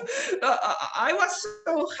 Yeah. I was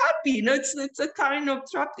so happy. It's a kind of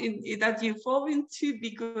trap that you fall into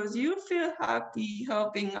because you feel happy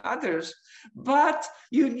helping others, but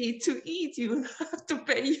you need to eat. You have to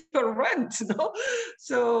pay your rent. No,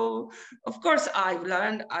 so of course I've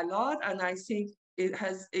learned a lot, and I think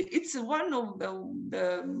it's one of the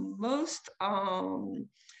most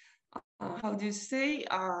how do you say,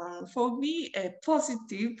 for me, a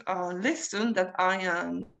positive lesson that I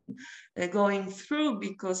am going through,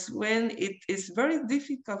 because when it is very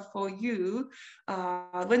difficult for you,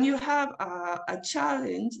 when you have a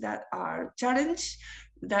challenge that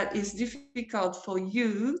is difficult for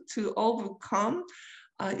you to overcome,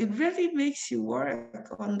 it really makes you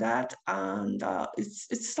work on that. And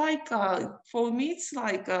it's like, for me, it's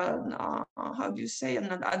like, how do you say,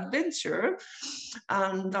 an adventure.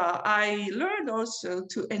 And I learned also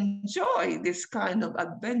to enjoy this kind of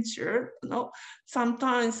adventure. You know,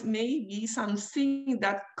 sometimes maybe something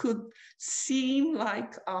that could seem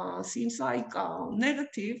like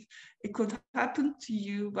negative, it could happen to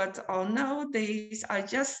you, but nowadays I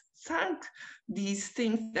just thank these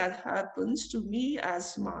things that happens to me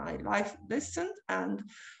as my life lesson. And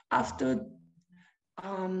after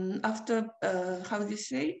how do you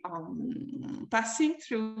say, passing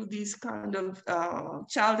through these kind of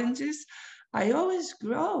challenges, I always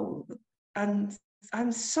grow, and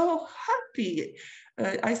I'm so happy.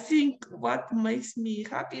 I think what makes me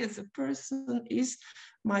happy as a person is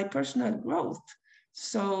my personal growth.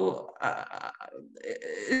 So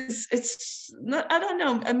it's not, I don't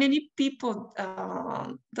know, many people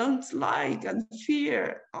don't like and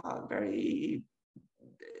fear very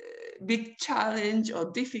big challenge or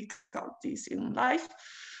difficulties in life,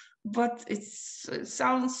 but it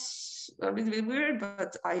sounds a little bit weird,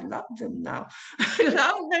 but I love them now. I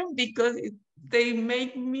love them because they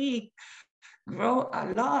make me grow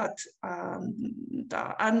a lot.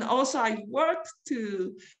 And also I work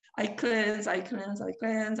to, I cleanse.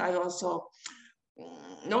 I also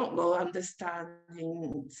go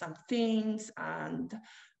understanding some things, and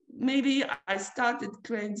maybe I started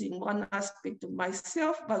cleansing one aspect of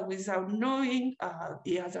myself, but without knowing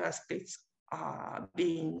the other aspects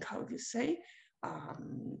being, how do you say,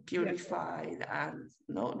 purified and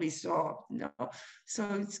resolved.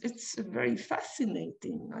 So it's very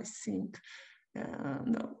fascinating, I think.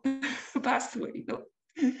 Pathway.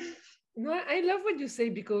 No, I love what you say,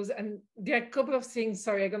 because, and there are a couple of things.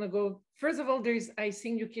 Sorry, I'm gonna go. First of all, I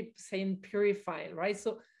think you keep saying purifying, right?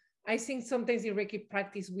 So I think sometimes in Reiki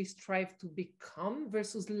practice, we strive to become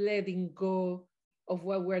versus letting go of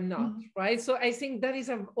what we're not, right? So I think that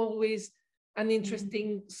is always an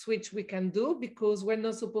interesting switch we can do, because we're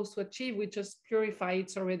not supposed to achieve, we just purify,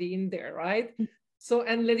 it's already in there, right? So,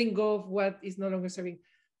 and letting go of what is no longer serving.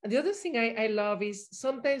 And the other thing I love is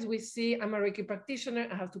sometimes we see, I'm a Reiki practitioner,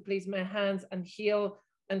 I have to place my hands and heal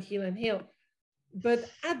and heal and heal. But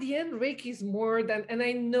at the end, Reiki is more than, and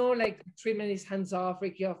I know like treatment is hands off,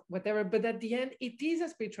 Reiki off, whatever, but at the end, it is a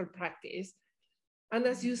spiritual practice. And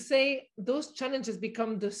as you say, those challenges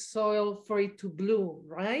become the soil for it to bloom,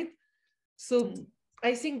 right? So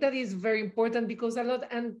I think that is very important, because a lot,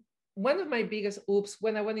 and one of my biggest oops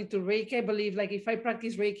when I went into Reiki, I believe like if I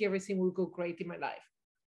practice Reiki, everything will go great in my life.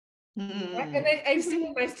 And I've seen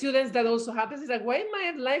with my students that also happens. It's like, why is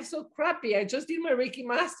my life so crappy? I just did my Reiki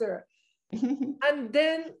master. And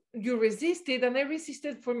then you resisted, and I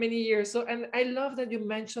resisted for many years. So, and I love that you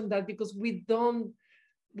mentioned that, because we don't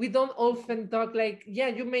often talk like, yeah,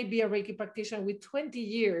 you may be a Reiki practitioner with 20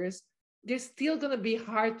 years. There's still going to be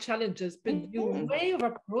hard challenges, but your way of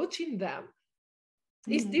approaching them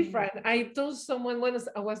is different. I told someone when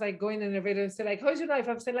I was like going in an elevator and said like, how's your life?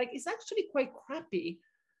 I've said like, it's actually quite crappy,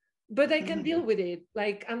 but I can deal with it.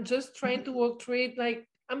 Like, I'm just trying to work through it. Like,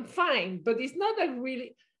 I'm fine, but it's not like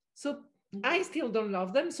really. So I still don't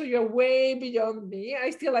love them. So you're way beyond me.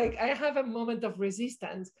 I still like, I have a moment of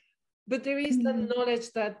resistance, but there is the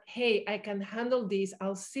knowledge that, hey, I can handle this.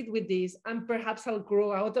 I'll sit with this, and perhaps I'll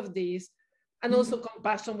grow out of this. And also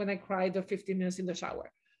compassion when I cried the 15 minutes in the shower.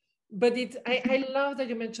 But I love that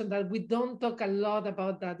you mentioned that. We don't talk a lot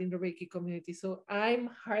about that in the Reiki community. So I'm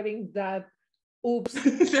hiding that. Oops.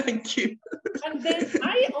 Thank you. And then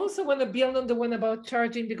I also want to build on the one about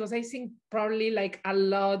charging, because I think probably like a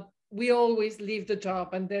lot, we always leave the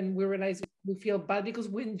job and then we realize we feel bad because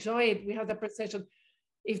we enjoy it. We have the perception,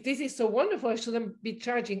 if this is so wonderful, I shouldn't be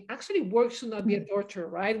charging. Actually, work should not be a torture,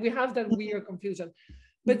 right? We have that weird confusion.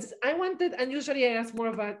 But I wanted, and usually I ask more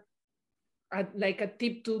of a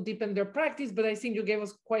tip to deepen their practice, but I think you gave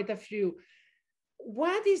us quite a few.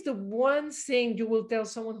 What is the one thing you will tell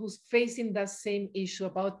someone who's facing that same issue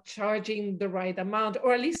about charging the right amount,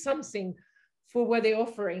 or at least something for what they're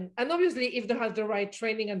offering? And obviously, if they have the right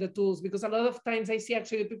training and the tools, because a lot of times I see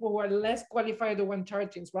actually people who are less qualified the one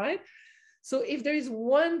charging, right? So if there is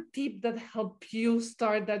one tip that helped you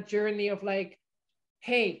start that journey of like,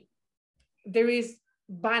 hey, there is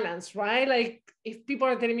balance, right? Like if people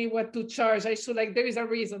are telling me what to charge, I should like, there is a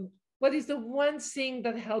reason. What is the one thing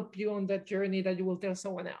that helped you on that journey that you will tell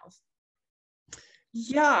someone else?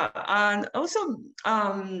 Yeah, and also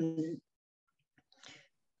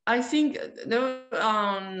I think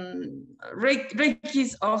Reiki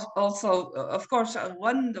is also, of course,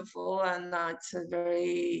 wonderful, and it's a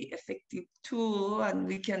very effective tool, and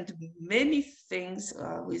we can do many things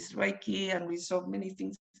with Reiki, and we saw many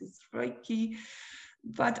things with Reiki,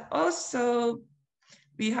 but also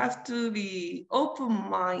we have to be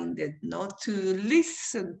open-minded, not to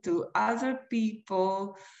listen to other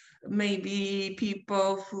people, maybe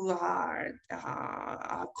people who are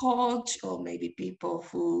a coach, or maybe people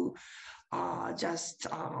who are just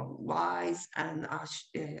wise and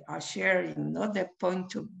are sharing not their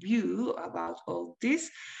point of view about all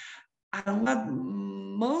this. And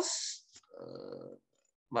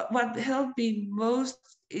what helped me most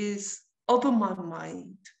is open my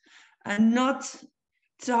mind and not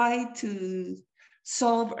try to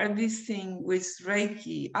solve everything with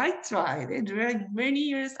Reiki. I tried it during many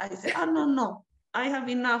years. I said, oh, no, I have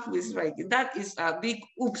enough with Reiki. That is a big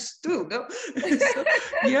oops too, no? So,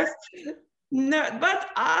 yes. No,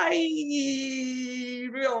 but I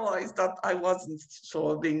realized that I wasn't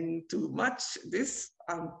solving too much this.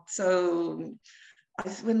 So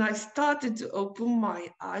when I started to open my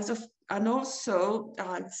eyes, and also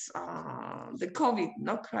the COVID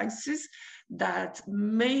crisis that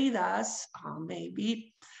made us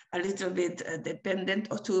maybe a little bit dependent,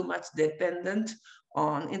 or too much dependent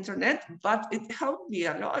on internet, but it helped me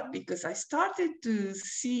a lot because I started to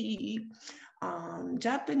see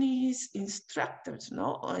Japanese instructors,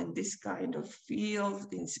 in this kind of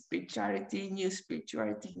field, in spirituality, new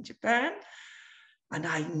spirituality in Japan. And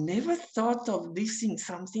I never thought of listening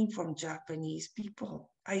something from Japanese people.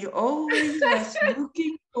 I always was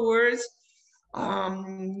looking towards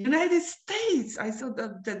United States. I thought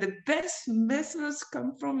that the best messages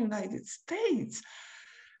come from United States.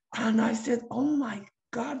 And I said, oh my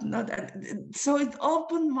God, not that. So it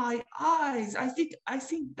opened my eyes. I think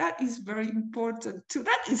that is very important too.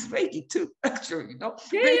 That is Reiki too, actually,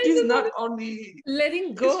 Reiki is not only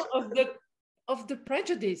letting go of the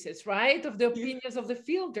prejudices, right? Of the opinions of the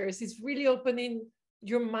filters. It's really opening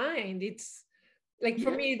your mind. It's like,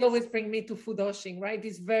 for me, it always brings me to Fudoshing, right?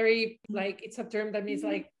 It's very like, it's a term that means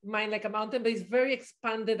like mind like a mountain, but it's very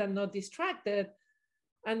expanded and not distracted.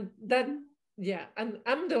 And that, yeah, and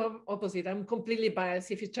I'm the opposite. I'm completely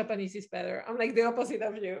biased. If it's Japanese, is better. I'm like the opposite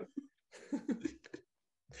of you.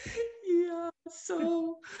 Yeah,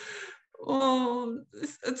 so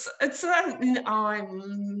it's like I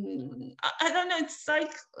don't know. It's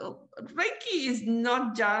like Reiki is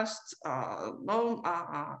not just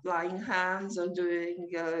laying hands or doing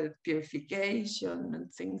purification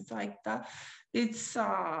and things like that. It's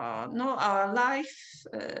our life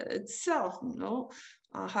itself.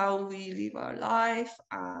 How we live our life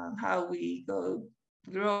and how we go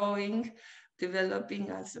growing, developing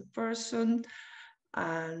as a person,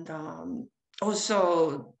 and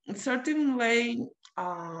also in certain way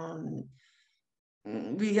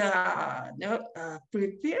we are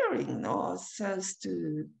preparing ourselves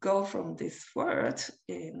to go from this world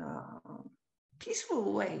in a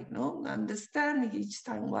peaceful way, understanding each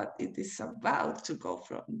time what it is about to go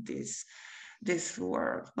from this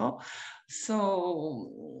world,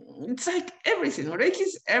 So it's like everything. Reiki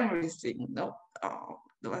is everything,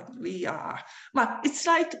 what we are. But it's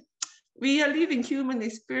like we are living human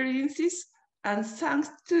experiences, and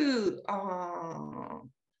thanks to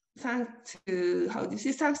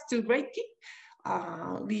Reiki,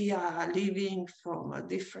 we are living from a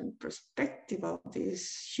different perspective of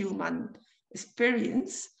this human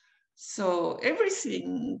experience. So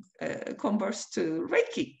everything converts to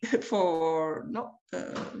Reiki for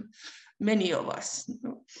many of us.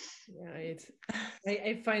 Yeah,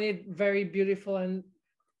 I find it very beautiful and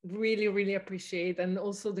really, really appreciate, and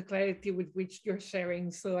also the clarity with which you're sharing.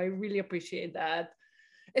 So I really appreciate that.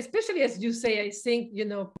 Especially as you say, I think,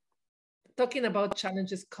 talking about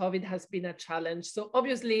challenges, COVID has been a challenge. So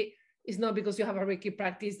obviously it's not because you have a Reiki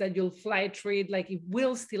practice that you'll fly through it, like it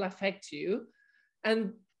will still affect you.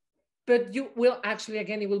 But you will actually,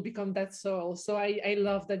 again, it will become that soul. So I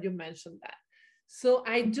love that you mentioned that. So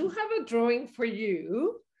I do have a drawing for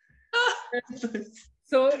you.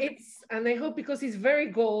 So and I hope, because it's very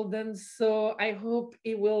golden, so I hope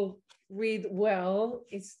it will read well.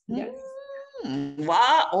 Yes.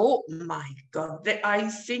 Wow, oh my God. I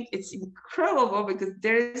think it's incredible because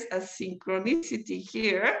there's a synchronicity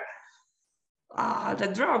here. The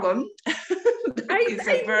dragon. I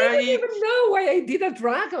didn't even know why I did a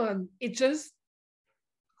dragon. It just,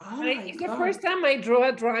 it's the first time I draw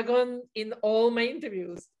a dragon in all my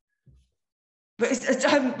interviews. But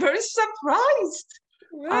I'm very surprised.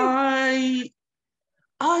 Right.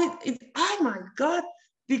 Oh my God,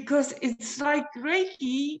 because it's like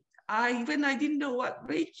Reiki when I didn't know what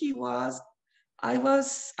Reiki was, I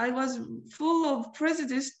was full of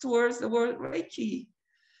prejudice towards the word Reiki.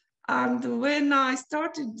 And when I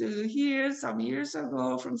started to hear some years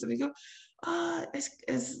ago from some people,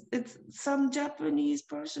 it's some Japanese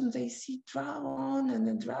person, they see dragon and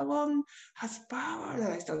the dragon has power. And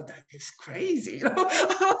I thought that is crazy. I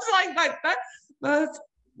was like that. But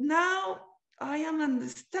now I am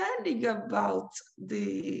understanding about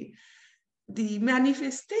the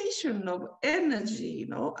manifestation of energy,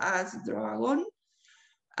 as dragon.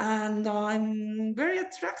 And I'm very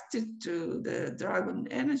attracted to the dragon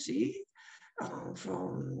energy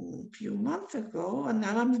from a few months ago, and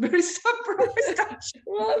now I'm very surprised.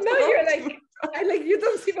 Well, now you're like, you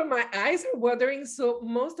don't see, but my eyes are watering. So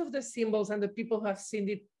most of the symbols and the people who have seen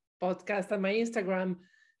the podcast and my Instagram,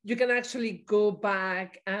 you can actually go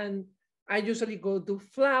back, and I usually go do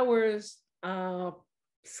flowers,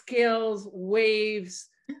 scales, waves,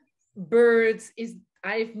 birds.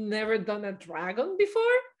 I've never done a dragon before.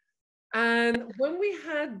 And when we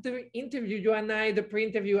had the interview, you and I, the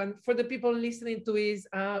pre-interview, and for the people listening to is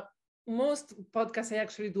most podcasts, I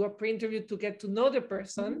actually do a pre-interview to get to know the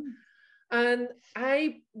person. And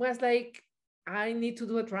I was like, I need to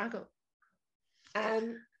do a dragon.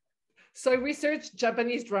 And so I researched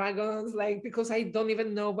Japanese dragons, because I don't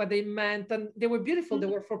even know what they meant. And they were beautiful. They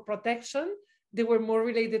were for protection. They were more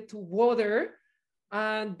related to water.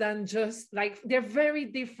 Than just they're very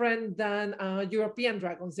different than European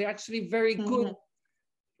dragons. They're actually very good.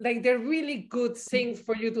 They're really good things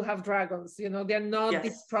for you to have dragons. They're not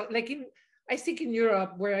I think in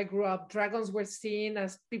Europe where I grew up, dragons were seen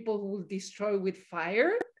as people who will destroy with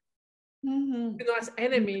fire, as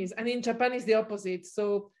enemies. And in Japan it's the opposite.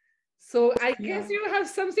 So I guess you have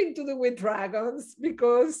something to do with dragons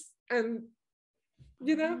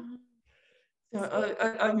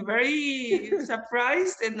I'm very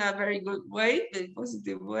surprised in a very good way, very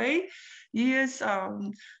positive way. Yes,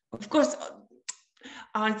 of course,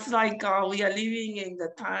 it's like we are living in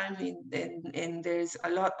the time and there's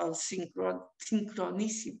a lot of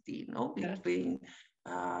synchronicity, between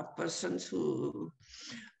persons who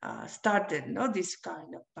started this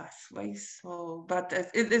kind of pathways. So, but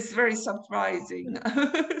it is very surprising.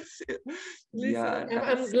 Listen,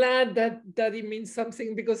 I'm glad that it means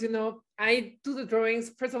something, because I do the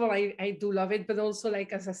drawings. First of all, I do love it, but also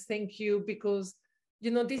as a thank you, because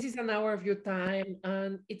this is an hour of your time,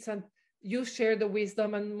 and you share the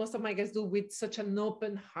wisdom, and most of my guests do with such an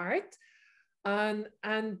open heart, and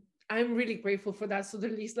I'm really grateful for that. So the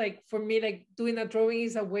least, for me, doing a drawing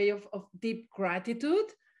is a way of deep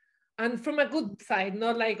gratitude. And from a good side,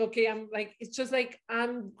 not okay, it's just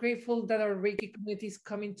I'm grateful that our Reiki community is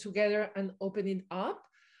coming together and opening up.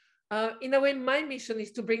 In a way, my mission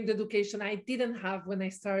is to bring the education I didn't have when I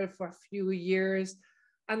started for a few years.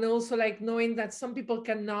 And also knowing that some people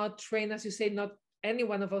cannot train, as you say, not any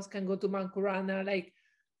one of us can go to Mancurana.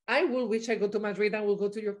 I will wish I go to Madrid and will go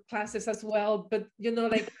to your classes as well. But,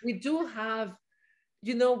 we do have,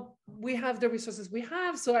 we have the resources we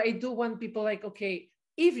have. So I do want people okay,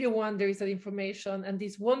 if you want, there is that information and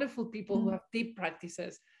these wonderful people who have deep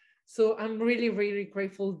practices. So I'm really, really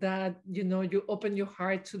grateful that, you open your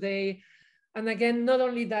heart today. And again, not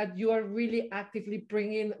only that, you are really actively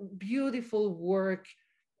bringing beautiful work,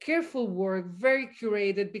 careful work, very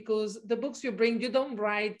curated, because the books you bring, you don't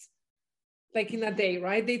write in a day,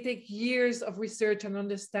 right? They take years of research and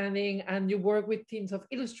understanding, and you work with teams of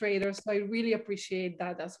illustrators. So I really appreciate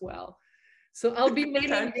that as well. So I'll be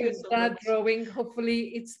mailing you that drawing.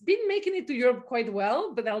 Hopefully it's been making it to Europe quite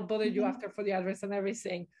well, but I'll bother you after for the address and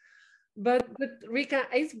everything. But Rika,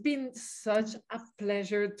 it's been such a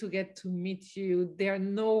pleasure to get to meet you. There are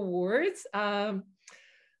no words. Again,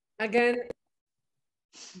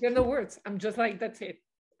 there are no words. I'm just that's it.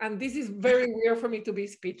 And this is very weird for me to be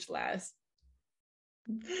speechless.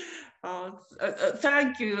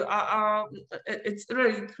 Thank you. It's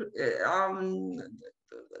really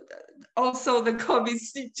also the COVID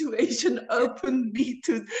situation opened me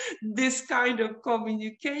to this kind of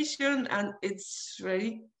communication, and it's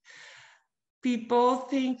very, people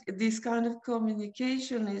think this kind of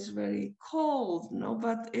communication is very cold,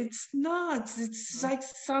 but it's not. It's like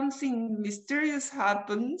something mysterious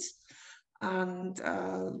happens and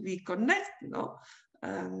we connect,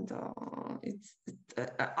 and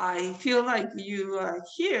I feel like you are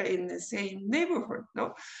here in the same neighborhood,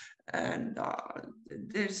 and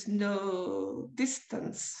there's no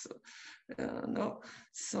distance,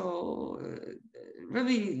 so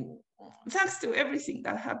really thanks to everything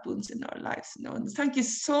that happens in our lives, and thank you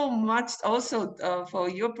so much also for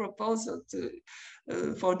your proposal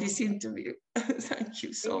for this interview. Thank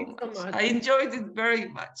you Thank so you so much. much. I enjoyed it very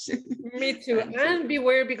much. Me too. And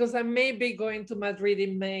beware, because I may be going to Madrid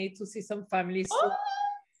in May to see some families. So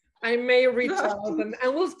I may reach out and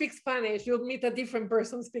we'll speak Spanish. You'll meet a different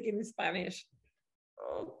person speaking in Spanish.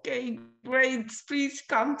 Okay, great. Please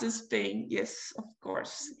come to Spain. Yes, of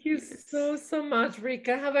course. Thank you so much,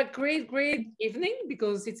 Rika. Have a great evening,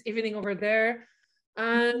 because it's evening over there.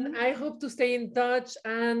 And I hope to stay in touch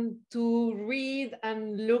and to read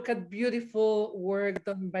and look at beautiful work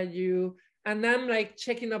done by you. And I'm like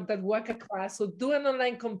checking up that Waka class. So do an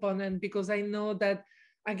online component, because I know that,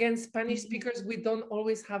 again, Spanish speakers, we don't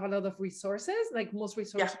always have a lot of resources. Like most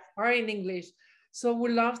resources are in English. So we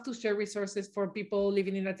love to share resources for people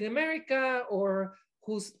living in Latin America or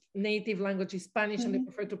whose native language is Spanish and they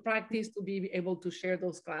prefer to practice, to be able to share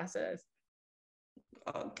those classes.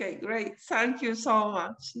 Okay, great. Thank you so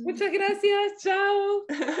much. Muchas gracias. Ciao.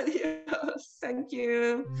 Yes, thank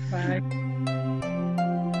you. Bye.